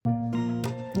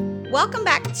Welcome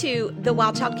back to the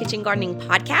Wild Child Kitchen Gardening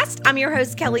Podcast. I'm your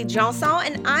host, Kelly Johnson,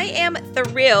 and I am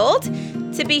thrilled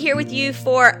to be here with you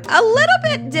for a little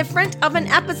bit different of an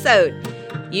episode.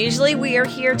 Usually we are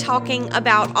here talking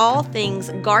about all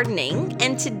things gardening,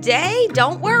 and today,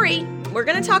 don't worry, we're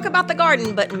going to talk about the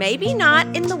garden, but maybe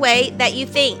not in the way that you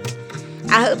think.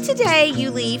 I hope today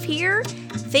you leave here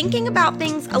thinking about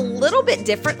things a little bit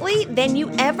differently than you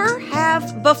ever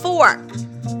have before.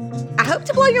 I hope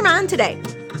to blow your mind today.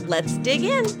 Let's dig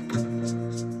in.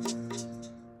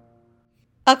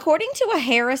 According to a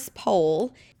Harris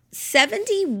poll,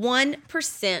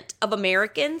 71% of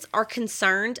Americans are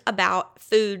concerned about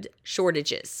food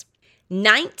shortages.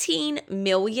 19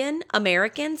 million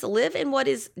Americans live in what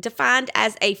is defined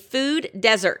as a food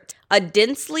desert, a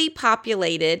densely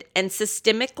populated and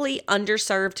systemically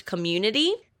underserved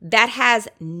community that has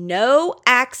no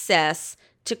access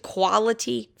to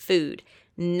quality food.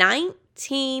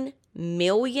 19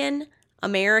 million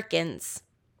Americans.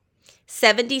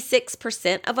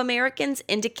 76% of Americans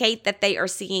indicate that they are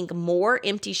seeing more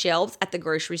empty shelves at the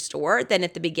grocery store than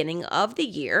at the beginning of the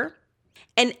year.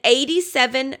 And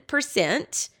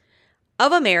 87%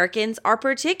 of Americans are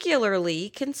particularly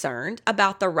concerned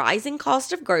about the rising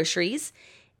cost of groceries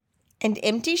and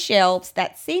empty shelves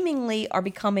that seemingly are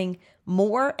becoming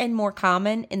more and more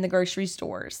common in the grocery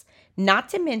stores. Not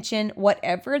to mention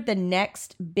whatever the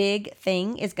next big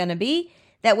thing is going to be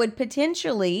that would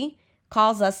potentially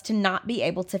cause us to not be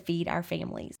able to feed our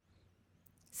families.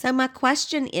 So my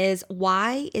question is,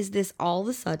 why is this all of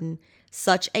a sudden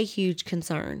such a huge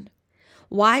concern?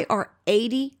 Why are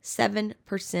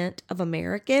 87% of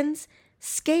Americans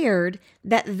scared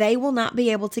that they will not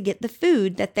be able to get the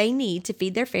food that they need to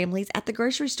feed their families at the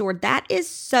grocery store? That is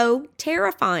so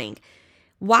terrifying.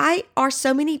 Why are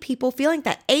so many people feeling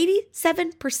that?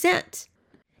 87%.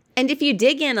 And if you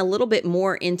dig in a little bit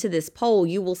more into this poll,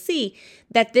 you will see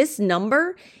that this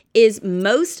number is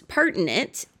most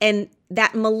pertinent and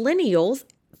that millennials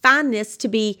find this to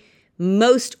be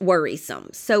most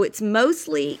worrisome. So it's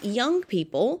mostly young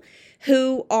people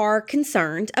who are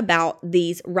concerned about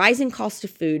these rising costs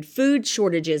of food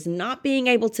shortages, not being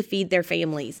able to feed their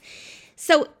families.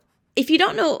 So if you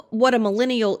don't know what a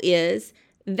millennial is,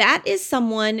 that is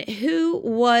someone who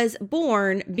was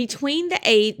born between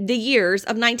the years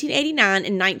of 1989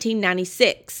 and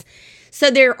 1996.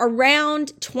 So they're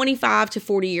around 25 to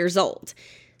 40 years old.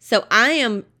 So I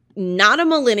am not a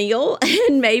millennial,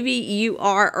 and maybe you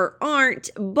are or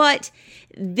aren't, but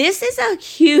this is a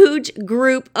huge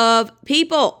group of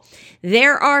people.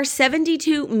 There are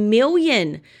 72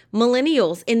 million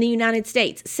millennials in the United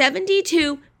States,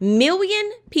 72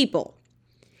 million people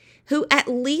who at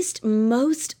least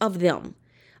most of them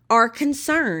are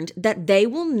concerned that they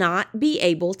will not be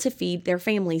able to feed their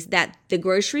families, that the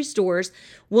grocery stores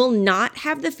will not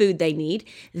have the food they need,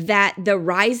 that the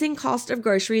rising cost of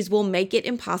groceries will make it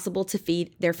impossible to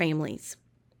feed their families.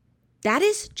 That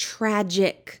is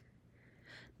tragic.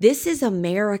 This is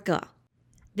America.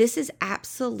 This is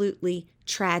absolutely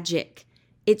tragic.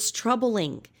 It's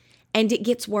troubling, and it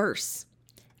gets worse.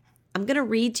 I'm going to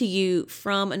read to you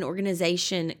from an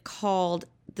organization called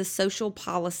the Social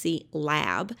Policy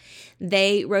Lab.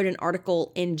 They wrote an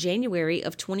article in January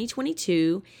of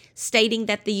 2022 stating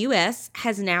that the U.S.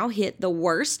 has now hit the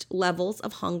worst levels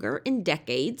of hunger in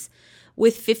decades,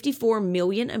 with 54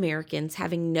 million Americans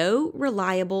having no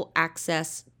reliable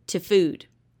access to food.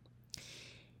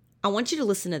 I want you to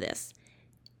listen to this.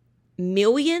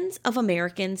 Millions of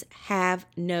Americans have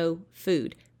no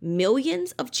food.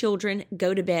 Millions of children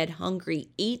go to bed hungry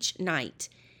each night.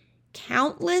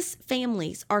 Countless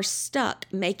families are stuck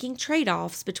making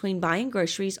trade-offs between buying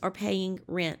groceries or paying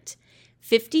rent.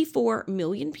 54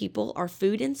 million people are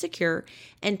food insecure,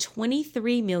 and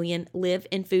 23 million live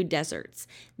in food deserts.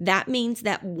 That means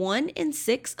that 1 in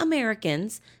 6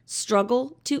 Americans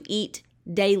struggle to eat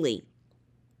daily.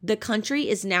 The country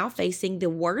is now facing the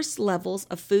worst levels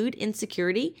of food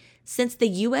insecurity since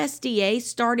the USDA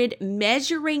started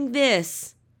measuring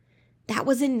this. That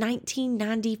was in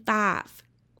 1995.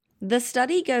 The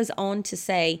study goes on to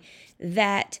say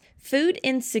that food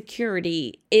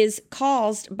insecurity is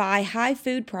caused by high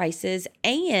food prices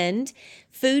and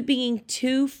food being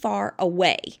too far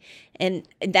away. And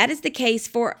that is the case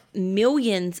for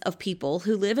millions of people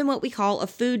who live in what we call a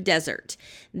food desert.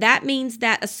 That means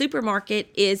that a supermarket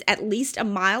is at least a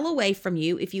mile away from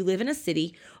you if you live in a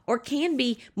city, or can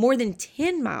be more than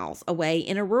 10 miles away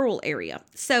in a rural area.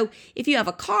 So if you have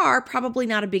a car, probably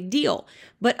not a big deal.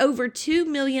 But over 2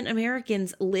 million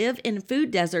Americans live in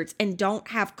food deserts and don't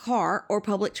have car or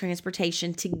public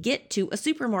transportation to get to a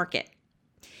supermarket.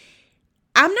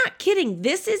 I'm not kidding.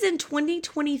 This is in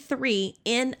 2023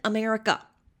 in America.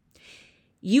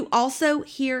 You also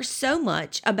hear so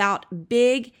much about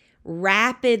big,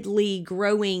 rapidly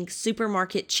growing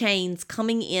supermarket chains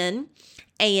coming in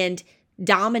and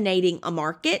dominating a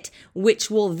market,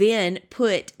 which will then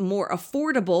put more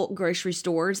affordable grocery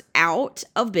stores out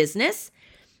of business,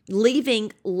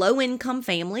 leaving low-income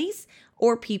families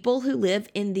or people who live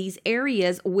in these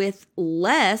areas with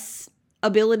less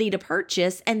ability to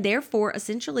purchase and therefore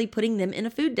essentially putting them in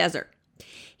a food desert.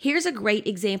 Here's a great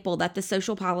example that the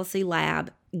Social Policy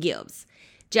Lab gives.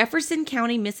 Jefferson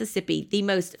County, Mississippi, the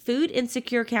most food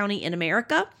insecure county in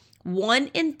America.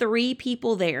 1 in 3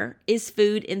 people there is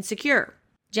food insecure.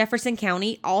 Jefferson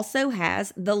County also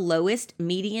has the lowest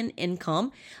median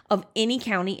income of any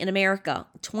county in America,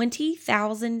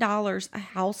 $20,000 a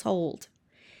household.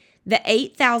 The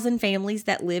 8,000 families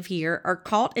that live here are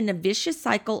caught in a vicious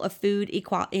cycle of food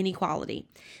inequality.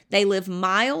 They live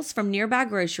miles from nearby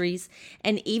groceries,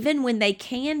 and even when they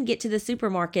can get to the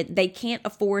supermarket, they can't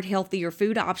afford healthier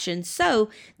food options,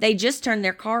 so they just turn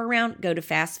their car around, go to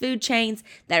fast food chains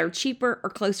that are cheaper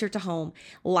or closer to home.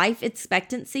 Life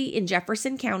expectancy in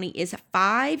Jefferson County is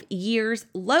 5 years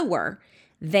lower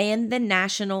than the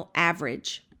national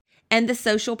average. And the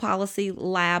Social Policy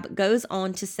Lab goes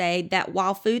on to say that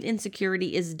while food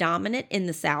insecurity is dominant in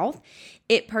the South,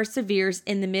 it perseveres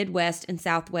in the Midwest and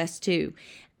Southwest too.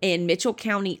 In Mitchell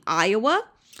County, Iowa,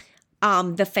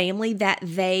 the family that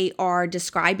they are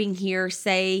describing here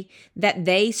say that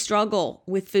they struggle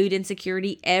with food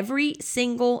insecurity every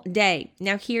single day.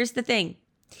 Now, here's the thing.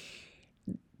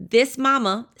 This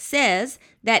mama says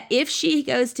that if she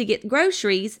goes to get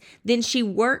groceries, then she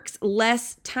works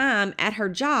less time at her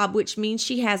job, which means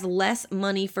she has less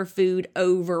money for food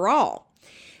overall.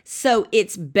 So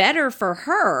it's better for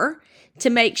her to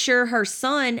make sure her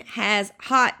son has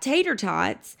hot tater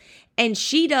tots and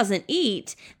she doesn't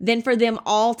eat than for them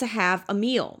all to have a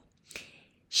meal.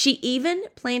 She even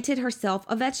planted herself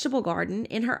a vegetable garden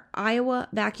in her Iowa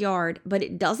backyard, but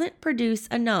it doesn't produce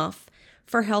enough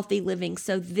for healthy living.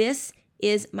 So this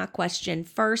is my question.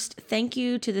 First, thank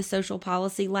you to the Social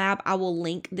Policy Lab. I will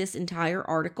link this entire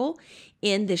article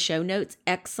in the show notes.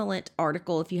 Excellent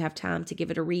article if you have time to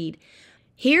give it a read.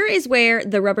 Here is where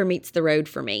the rubber meets the road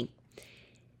for me.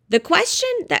 The question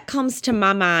that comes to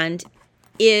my mind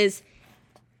is,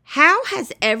 how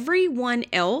has everyone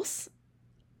else,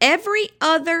 every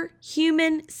other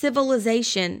human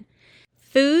civilization,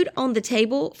 food on the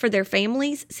table for their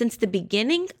families since the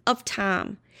beginning of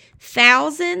time,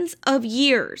 thousands of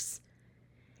years?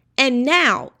 And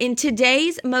now, in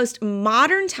today's most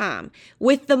modern time,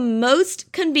 with the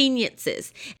most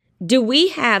conveniences, do we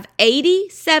have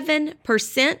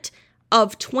 87%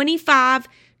 of 25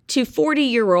 to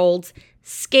 40-year-olds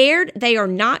scared they are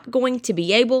not going to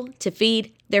be able to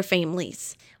feed their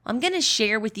families? I'm going to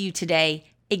share with you today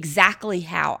exactly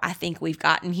how I think we've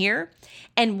gotten here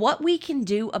and what we can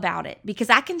do about it. Because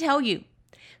I can tell you,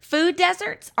 food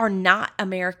deserts are not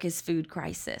America's food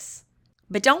crisis.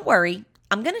 But don't worry,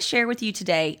 I'm going to share with you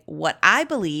today what I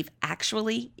believe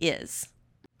actually is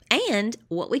and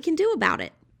what we can do about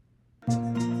it.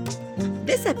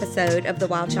 This episode of the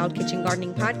Wild Child Kitchen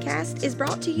Gardening Podcast is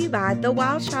brought to you by the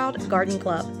Wild Child Garden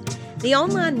Club, the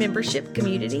online membership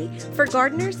community for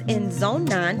gardeners in Zone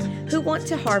 9 who want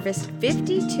to harvest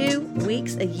 52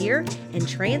 weeks a year and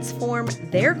transform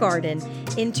their garden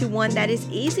into one that is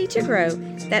easy to grow,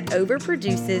 that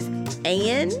overproduces,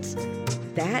 and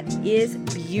that is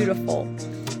beautiful.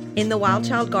 In the Wild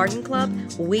Child Garden Club,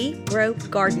 we grow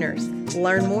gardeners.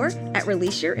 Learn more at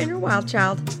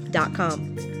releaseyourinnerwildchild.com.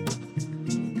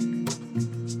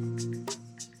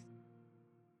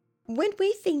 When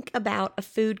we think about a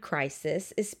food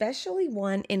crisis, especially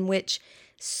one in which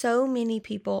so many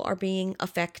people are being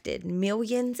affected,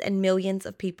 millions and millions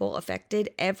of people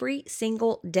affected every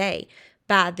single day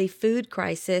by the food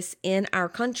crisis in our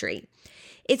country,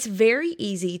 it's very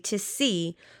easy to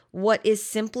see what is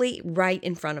simply right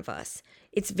in front of us.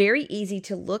 It's very easy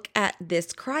to look at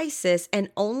this crisis and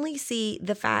only see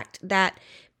the fact that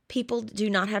people do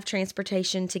not have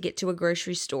transportation to get to a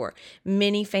grocery store.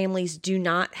 Many families do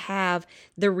not have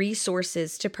the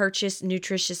resources to purchase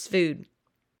nutritious food.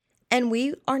 And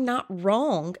we are not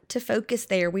wrong to focus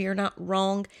there. We are not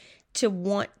wrong to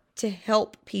want to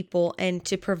help people and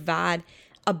to provide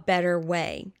a better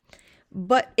way.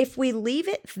 But if we leave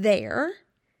it there,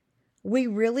 we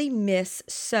really miss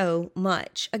so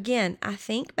much. Again, I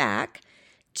think back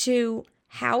to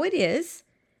how it is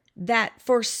that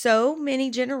for so many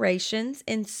generations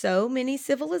and so many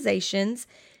civilizations,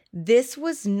 this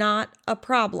was not a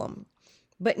problem.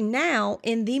 But now,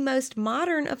 in the most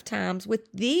modern of times,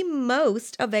 with the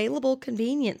most available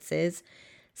conveniences,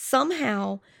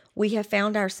 somehow we have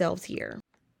found ourselves here.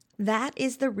 That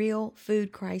is the real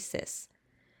food crisis.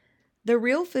 The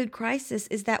real food crisis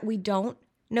is that we don't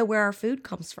know where our food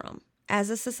comes from as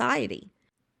a society.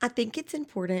 I think it's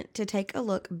important to take a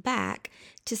look back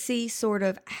to see sort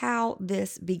of how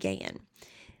this began.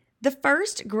 The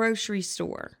first grocery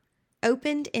store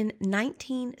opened in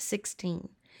 1916,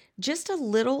 just a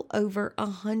little over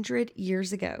 100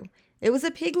 years ago. It was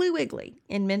a Piggly Wiggly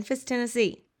in Memphis,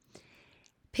 Tennessee.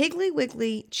 Piggly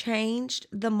Wiggly changed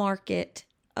the market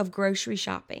of grocery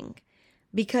shopping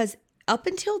because up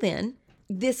until then,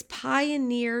 this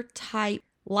pioneer type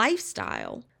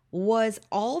lifestyle was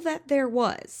all that there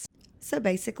was. So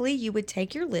basically, you would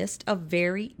take your list of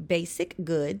very basic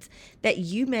goods that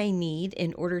you may need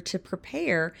in order to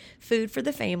prepare food for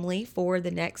the family for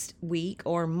the next week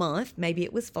or month. Maybe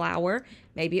it was flour,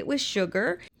 maybe it was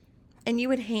sugar, and you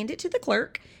would hand it to the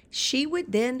clerk. She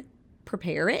would then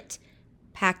prepare it,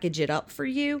 package it up for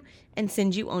you, and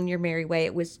send you on your merry way.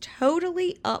 It was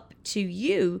totally up to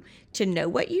you to know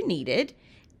what you needed.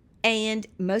 And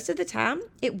most of the time,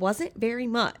 it wasn't very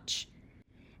much.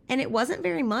 And it wasn't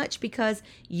very much because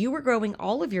you were growing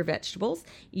all of your vegetables.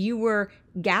 You were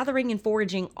gathering and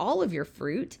foraging all of your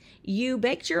fruit. You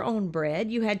baked your own bread.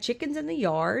 You had chickens in the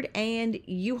yard and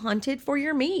you hunted for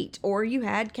your meat, or you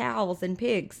had cows and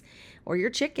pigs or your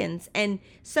chickens. And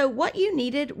so what you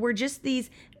needed were just these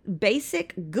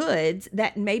basic goods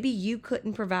that maybe you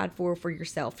couldn't provide for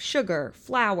yourself. Sugar,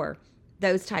 flour,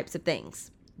 those types of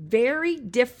things. Very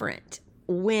different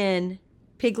when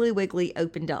Piggly Wiggly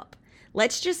opened up.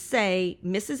 Let's just say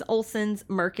Mrs. Olson's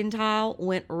mercantile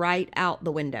went right out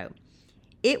the window.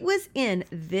 It was in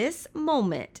this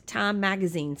moment, Time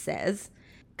magazine says,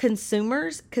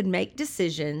 consumers could make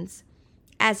decisions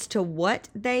as to what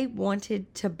they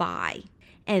wanted to buy,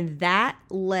 and that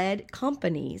led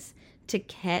companies to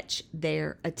catch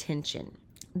their attention.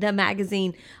 The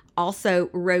magazine also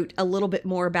wrote a little bit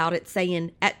more about it,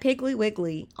 saying, at Piggly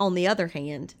Wiggly, on the other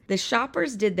hand, the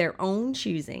shoppers did their own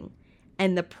choosing,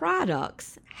 and the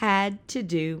products had to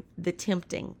do the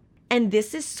tempting. And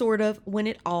this is sort of when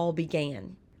it all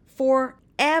began.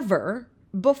 Forever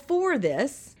before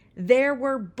this, there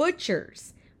were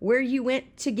butchers where you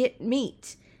went to get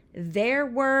meat. There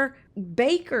were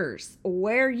bakers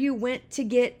where you went to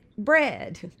get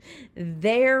bread.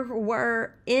 There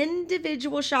were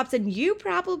individual shops, and you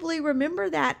probably remember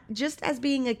that just as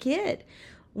being a kid.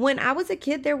 When I was a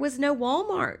kid, there was no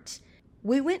Walmart.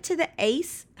 We went to the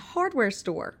Ace hardware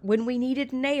store when we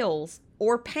needed nails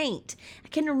or paint. I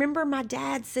can remember my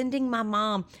dad sending my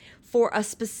mom for a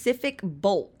specific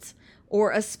bolt or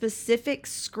a specific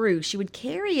screw. She would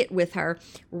carry it with her,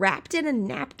 wrapped in a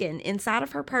napkin inside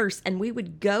of her purse, and we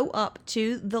would go up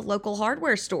to the local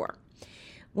hardware store.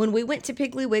 When we went to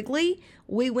Piggly Wiggly,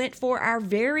 we went for our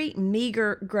very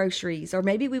meager groceries, or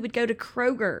maybe we would go to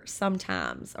Kroger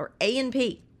sometimes, or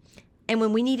A&P. And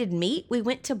when we needed meat, we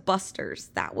went to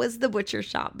Buster's. That was the butcher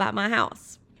shop by my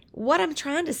house. What I'm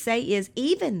trying to say is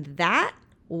even that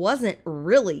wasn't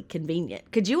really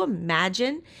convenient. Could you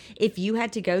imagine if you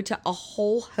had to go to a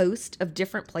whole host of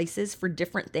different places for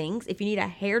different things? If you need a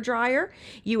hair dryer,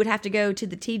 you would have to go to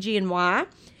the TG&Y.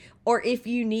 Or if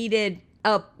you needed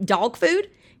dog food,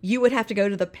 you would have to go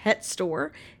to the pet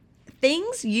store.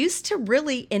 Things used to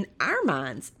really, in our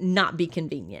minds, not be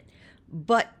convenient.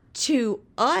 But to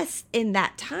us in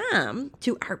that time,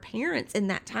 to our parents in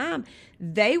that time,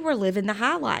 they were living the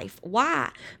high life.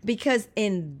 Why? Because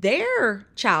in their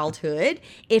childhood,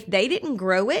 if they didn't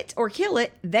grow it or kill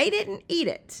it, they didn't eat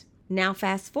it. Now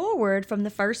fast forward from the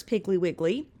first Piggly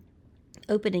Wiggly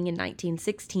opening in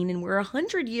 1916, and we're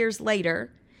 100 years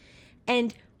later,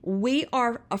 and we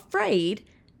are afraid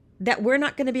that we're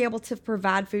not going to be able to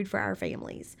provide food for our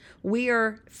families. We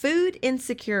are food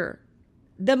insecure.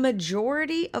 The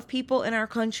majority of people in our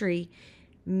country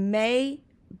may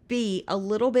be a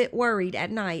little bit worried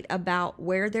at night about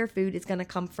where their food is going to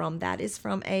come from. That is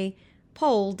from a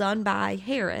poll done by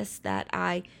Harris that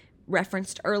I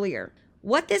referenced earlier.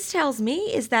 What this tells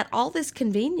me is that all this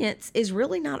convenience is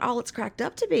really not all it's cracked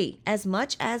up to be, as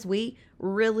much as we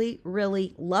really,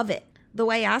 really love it. The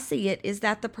way I see it is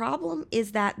that the problem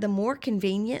is that the more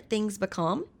convenient things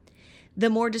become, the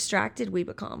more distracted we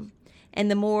become, and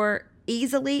the more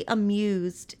easily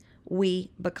amused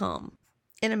we become.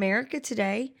 In America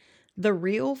today, the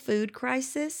real food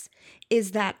crisis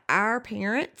is that our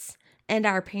parents and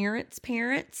our parents'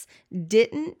 parents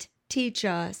didn't teach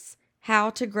us how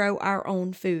to grow our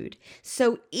own food.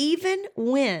 So even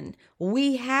when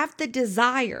we have the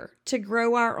desire to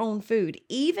grow our own food,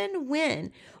 even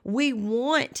when we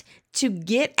want to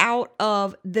get out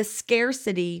of the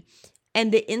scarcity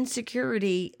and the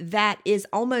insecurity that is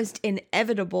almost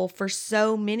inevitable for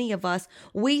so many of us,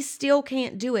 we still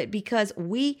can't do it because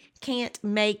we can't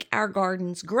make our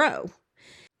gardens grow.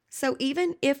 So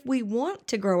even if we want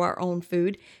to grow our own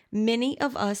food, many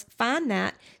of us find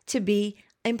that to be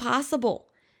impossible,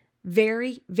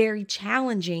 very, very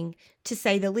challenging to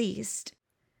say the least.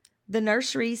 The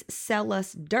nurseries sell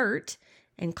us dirt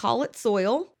and call it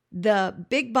soil. The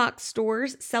big box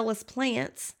stores sell us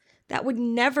plants that would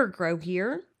never grow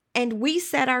here. And we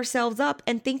set ourselves up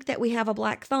and think that we have a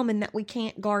black thumb and that we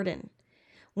can't garden.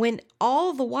 When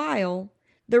all the while,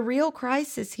 the real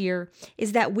crisis here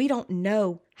is that we don't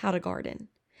know how to garden.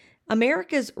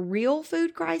 America's real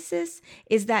food crisis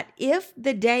is that if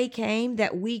the day came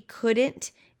that we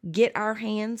couldn't get our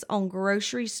hands on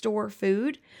grocery store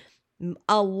food,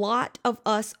 a lot of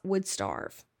us would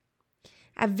starve.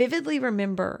 I vividly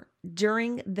remember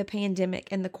during the pandemic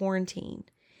and the quarantine,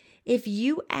 if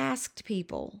you asked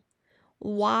people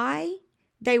why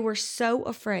they were so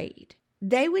afraid,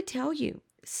 they would tell you,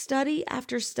 study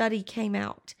after study came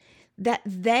out, that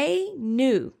they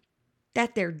knew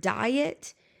that their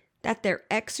diet, that their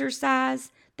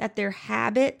exercise, that their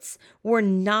habits were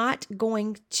not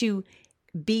going to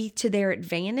be to their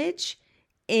advantage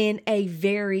in a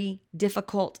very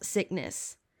difficult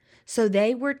sickness. So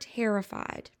they were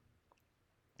terrified.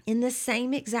 In the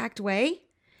same exact way,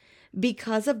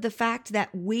 because of the fact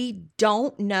that we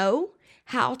don't know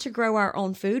how to grow our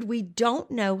own food, we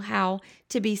don't know how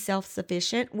to be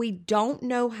self-sufficient, we don't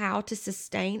know how to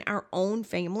sustain our own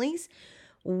families,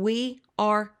 we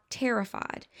are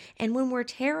terrified. And when we're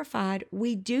terrified,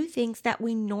 we do things that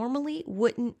we normally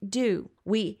wouldn't do.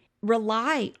 We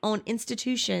rely on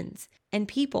institutions and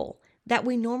people that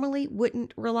we normally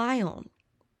wouldn't rely on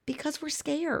because we're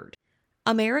scared.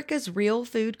 America's real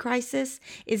food crisis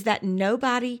is that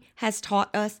nobody has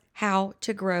taught us how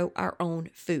to grow our own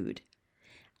food.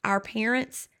 Our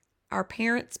parents'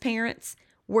 parents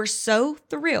were so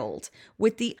thrilled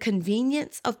with the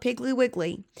convenience of Piggly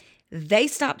Wiggly, they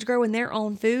stopped growing their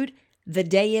own food the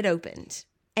day it opened.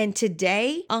 And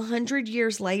today, 100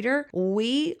 years later,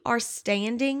 we are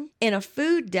standing in a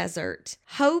food desert,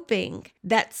 hoping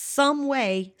that some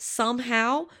way,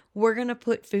 somehow, we're going to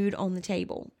put food on the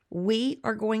table. We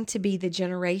are going to be the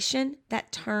generation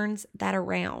that turns that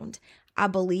around. I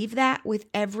believe that with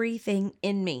everything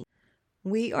in me.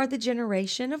 We are the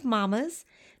generation of mamas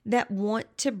that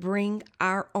want to bring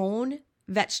our own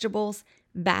vegetables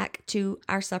back to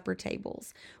our supper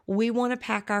tables. We want to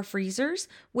pack our freezers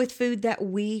with food that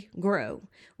we grow.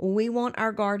 We want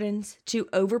our gardens to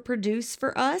overproduce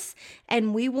for us,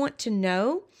 and we want to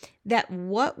know that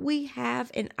what we have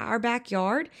in our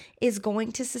backyard is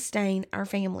going to sustain our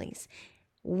families.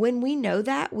 When we know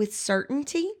that with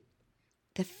certainty,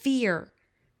 the fear,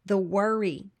 the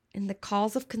worry, and the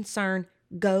cause of concern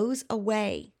goes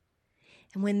away.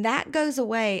 And when that goes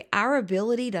away, our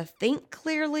ability to think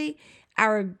clearly,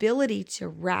 our ability to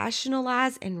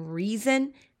rationalize and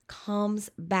reason comes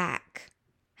back.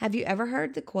 Have you ever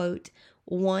heard the quote,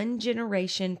 "One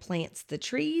generation plants the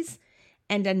trees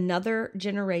and another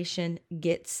generation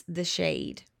gets the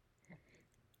shade"?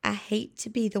 I hate to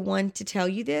be the one to tell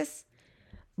you this,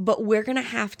 but we're going to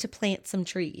have to plant some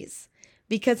trees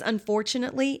because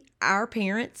unfortunately, our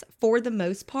parents, for the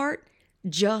most part,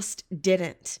 just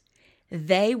didn't.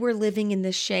 They were living in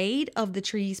the shade of the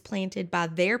trees planted by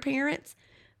their parents,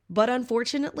 but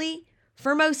unfortunately,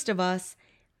 for most of us,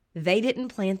 they didn't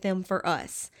plant them for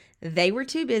us. They were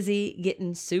too busy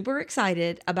getting super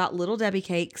excited about Little Debbie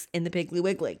cakes in the Piggly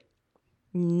Wiggly.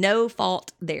 No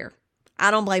fault there.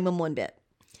 I don't blame them one bit.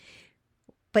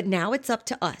 But now it's up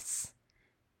to us.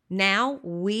 Now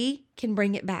we can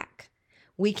bring it back.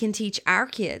 We can teach our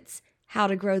kids how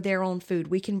to grow their own food.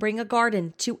 We can bring a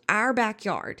garden to our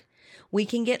backyard. We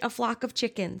can get a flock of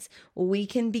chickens. We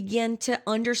can begin to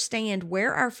understand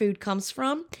where our food comes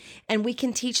from, and we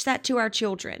can teach that to our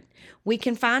children. We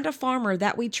can find a farmer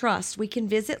that we trust. We can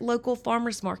visit local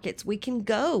farmers markets. We can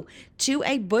go to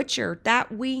a butcher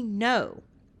that we know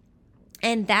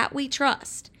and that we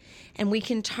trust, and we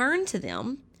can turn to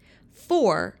them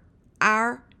for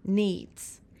our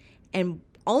needs and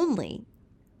only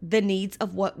the needs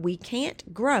of what we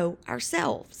can't grow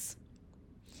ourselves.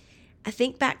 I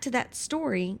think back to that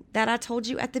story that I told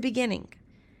you at the beginning.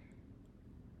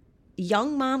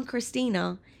 Young mom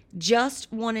Christina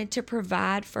just wanted to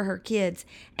provide for her kids,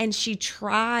 and she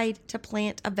tried to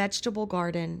plant a vegetable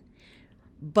garden,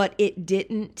 but it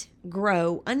didn't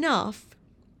grow enough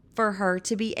for her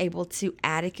to be able to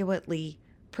adequately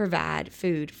provide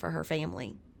food for her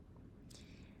family.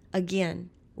 Again,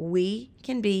 we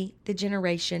can be the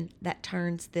generation that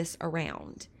turns this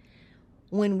around.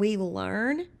 When we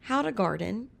learn how to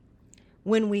garden,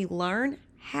 when we learn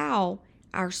how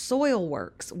our soil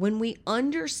works, when we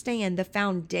understand the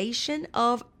foundation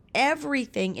of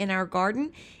everything in our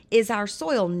garden is our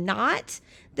soil, not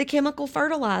the chemical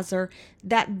fertilizer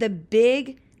that the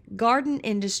big garden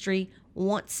industry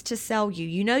wants to sell you.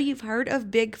 You know, you've heard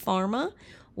of big pharma.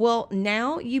 Well,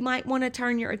 now you might want to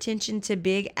turn your attention to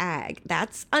big ag.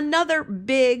 That's another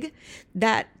big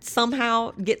that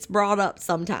somehow gets brought up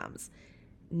sometimes.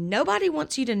 Nobody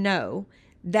wants you to know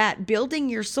that building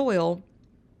your soil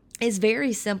is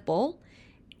very simple.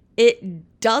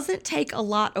 It doesn't take a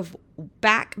lot of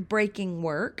back-breaking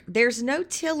work. There's no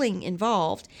tilling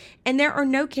involved, and there are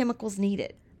no chemicals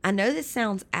needed. I know this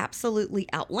sounds absolutely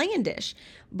outlandish,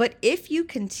 but if you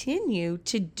continue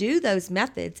to do those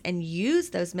methods and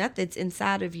use those methods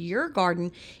inside of your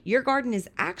garden is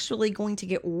actually going to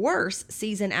get worse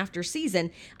season after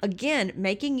season. Again,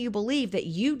 making you believe that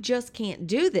you just can't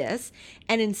do this,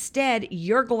 and instead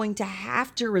you're going to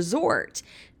have to resort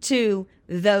to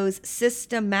those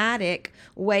systematic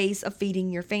ways of feeding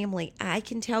your family. I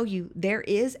can tell you there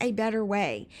is a better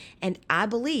way. And I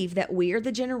believe that we are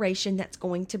the generation that's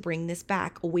going to bring this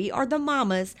back. We are the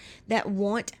mamas that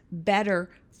want better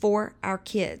for our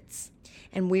kids.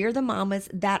 And we are the mamas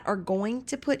that are going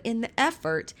to put in the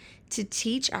effort to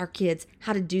teach our kids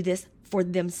how to do this for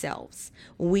themselves.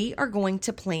 We are going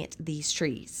to plant these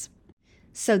trees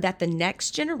so that the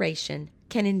next generation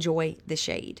can enjoy the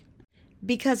shade.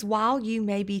 Because while you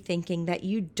may be thinking that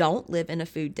you don't live in a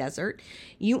food desert,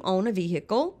 you own a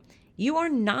vehicle, you are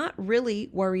not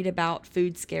really worried about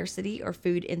food scarcity or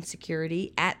food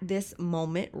insecurity at this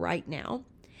moment right now.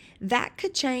 That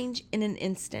could change in an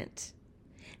instant.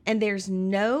 And there's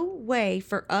no way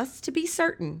for us to be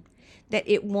certain that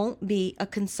it won't be a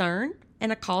concern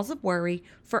and a cause of worry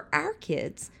for our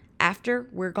kids after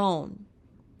we're gone.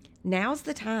 Now's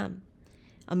the time.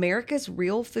 America's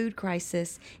real food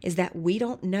crisis is that we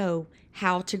don't know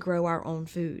how to grow our own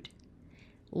food.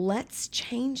 Let's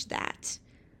change that.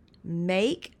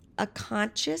 Make a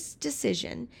conscious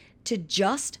decision to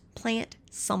just plant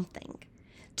something,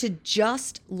 to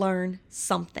just learn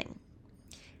something.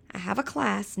 I have a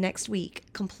class next week,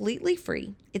 completely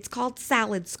free. It's called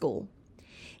Salad School.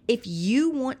 If you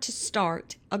want to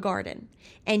start a garden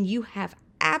and you have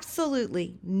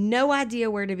absolutely no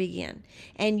idea where to begin,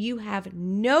 and you have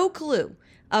no clue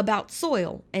about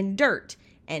soil and dirt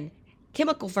and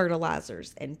chemical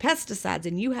fertilizers and pesticides,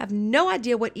 and you have no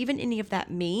idea what even any of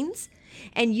that means,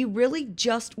 and you really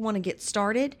just want to get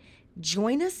started,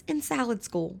 join us in Salad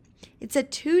School. It's a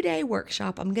 2-day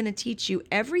workshop. I'm going to teach you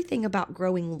everything about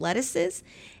growing lettuces,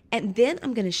 and then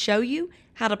I'm going to show you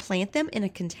how to plant them in a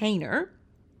container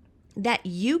that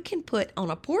you can put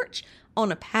on a porch,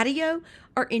 on a patio,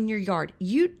 or in your yard.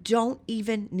 You don't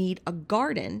even need a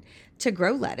garden to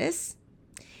grow lettuce,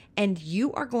 and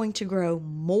you are going to grow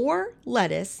more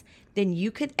lettuce than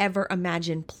you could ever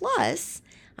imagine. Plus,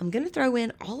 I'm going to throw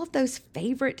in all of those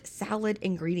favorite salad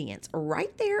ingredients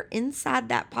right there inside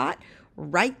that pot,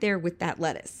 right there with that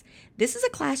lettuce. This is a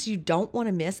class you don't want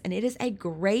to miss, and it is a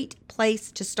great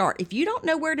place to start. If you don't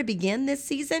know where to begin this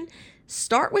season,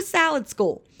 start with Salad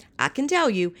School. I can tell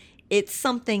you, it's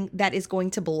something that is going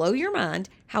to blow your mind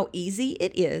how easy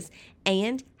it is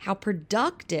and how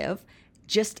productive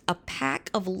just a pack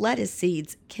of lettuce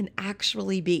seeds can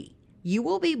actually be. You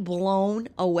will be blown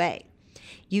away.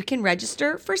 You can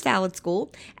register for Salad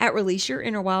School at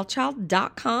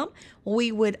releaseyourinnerwildchild.com.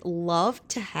 We would love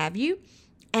to have you,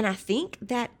 and I think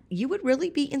that you would really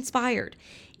be inspired.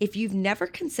 If you've never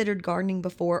considered gardening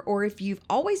before, or if you've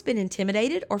always been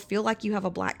intimidated or feel like you have a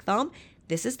black thumb,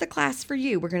 this is the class for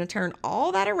you. We're going to turn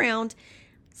all that around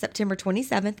September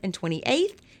 27th and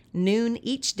 28th, noon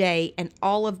each day, and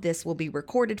all of this will be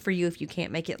recorded for you if you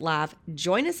can't make it live.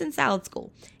 Join us in Salad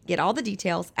School. Get all the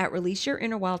details at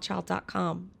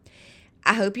releaseyourinnerwildchild.com.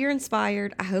 I hope you're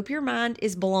inspired. I hope your mind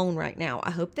is blown right now.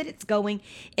 I hope that it's going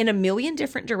in a million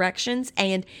different directions,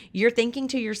 and you're thinking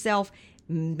to yourself,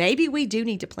 maybe we do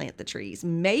need to plant the trees.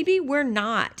 Maybe we're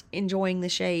not enjoying the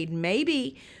shade.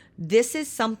 Maybe this is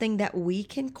something that we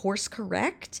can course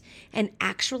correct and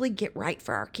actually get right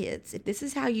for our kids. If this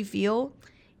is how you feel,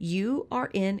 you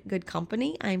are in good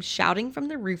company. I'm shouting from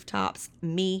the rooftops,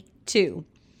 me too.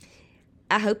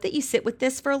 I hope that you sit with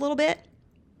this for a little bit.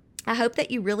 I hope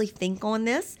that you really think on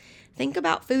this. Think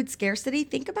about food scarcity.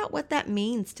 Think about what that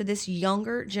means to this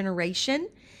younger generation.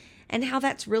 and how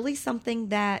that's really something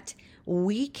that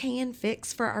we can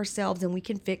fix for ourselves and we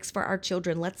can fix for our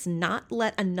children. Let's not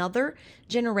let another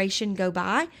generation go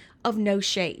by of no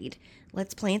shade.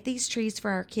 Let's plant these trees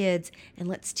for our kids and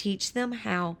let's teach them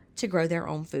how to grow their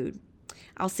own food.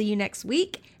 I'll see you next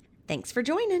week. Thanks for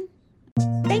joining.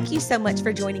 Thank you so much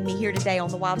for joining me here today on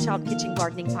the Wild Child Kitchen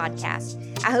Gardening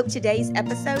Podcast. I hope today's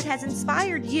episode has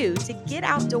inspired you to get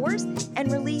outdoors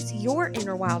and release your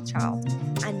inner wild child.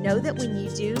 I know that when you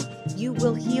do, you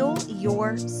will heal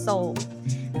your soul.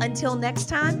 Until next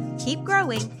time, keep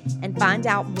growing and find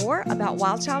out more about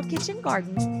Wild Child Kitchen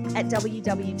Gardens at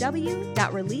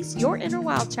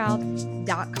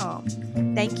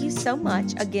www.releaseyourinnerwildchild.com. Thank you so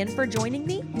much again for joining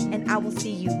me, and I will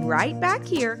see you right back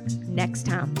here next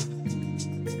time.